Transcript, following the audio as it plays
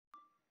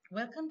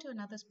Welcome to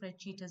another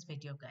Spreadsheeters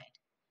video guide.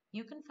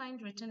 You can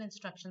find written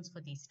instructions for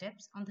these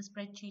steps on the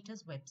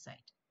Spreadsheeters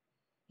website.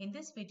 In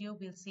this video,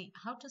 we'll see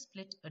how to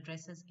split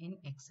addresses in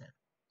Excel.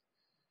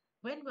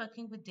 When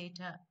working with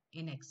data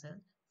in Excel,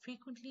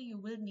 frequently you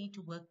will need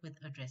to work with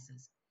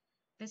addresses.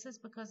 This is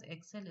because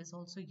Excel is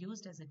also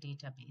used as a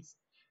database,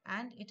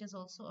 and it is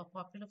also a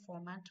popular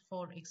format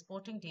for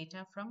exporting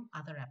data from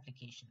other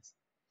applications.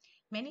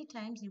 Many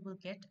times you will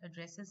get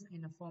addresses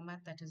in a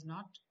format that is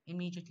not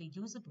immediately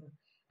usable,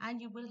 and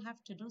you will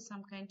have to do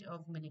some kind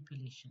of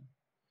manipulation.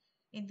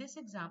 In this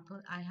example,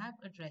 I have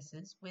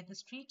addresses where the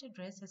street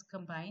address is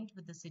combined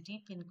with the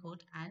city, pin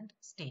code, and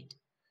state.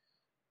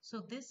 So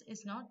this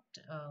is not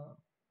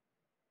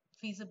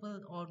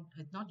feasible or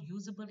not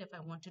usable if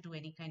I want to do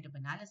any kind of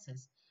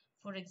analysis.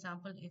 For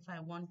example, if I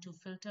want to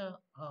filter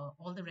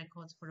all the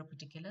records for a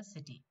particular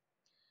city.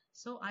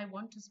 So I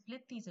want to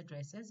split these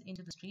addresses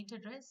into the street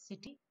address,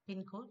 city,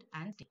 pin code,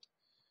 and state.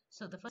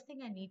 So the first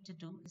thing I need to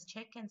do is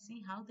check and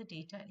see how the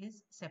data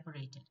is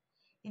separated.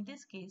 In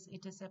this case,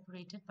 it is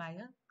separated by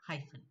a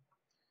hyphen.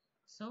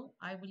 So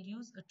I will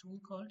use a tool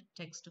called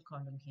text to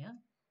column here.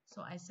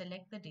 So I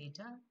select the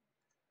data,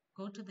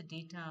 go to the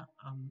data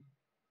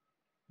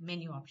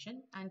menu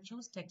option and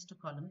choose text to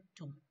column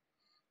 2.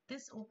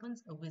 This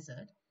opens a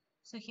wizard.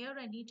 So here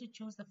I need to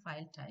choose the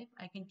file type.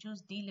 I can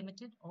choose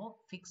delimited or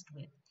fixed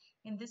width.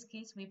 In this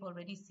case, we've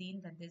already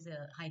seen that there's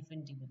a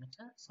hyphen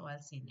delimiter. So I'll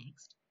say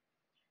next.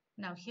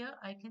 Now here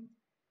I can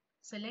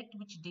select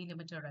which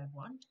delimiter I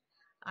want.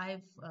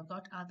 I've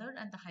got other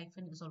and the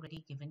hyphen is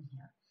already given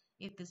here.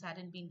 If this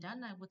hadn't been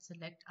done, I would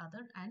select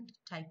other and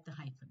type the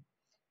hyphen.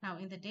 Now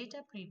in the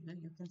data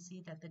preview, you can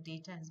see that the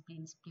data has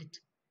been split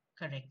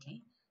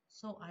correctly.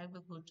 So I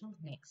will go to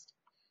next.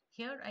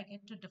 Here I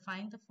get to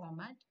define the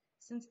format.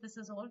 Since this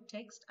is all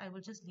text, I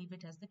will just leave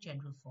it as the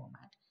general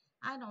format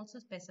and also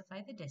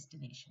specify the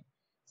destination.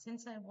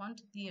 Since I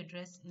want the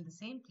address in the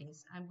same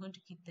place, I'm going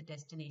to keep the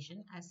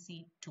destination as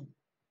C2.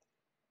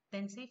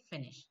 Then say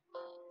finish.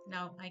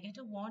 Now I get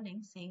a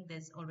warning saying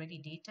there's already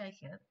data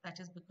here. That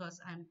is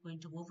because I'm going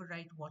to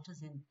overwrite what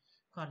is in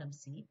column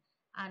C,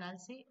 and I'll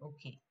say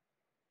OK.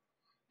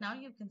 Now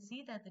you can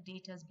see that the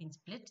data has been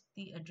split.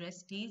 The address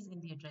stays in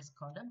the address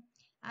column,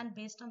 and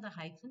based on the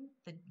hyphen,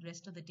 the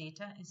rest of the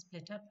data is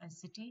split up as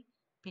city,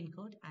 pin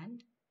code,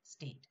 and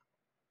state.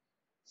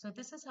 So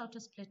this is how to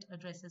split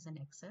addresses in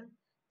Excel.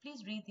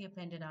 Please read the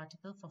appended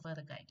article for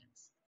further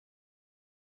guidance.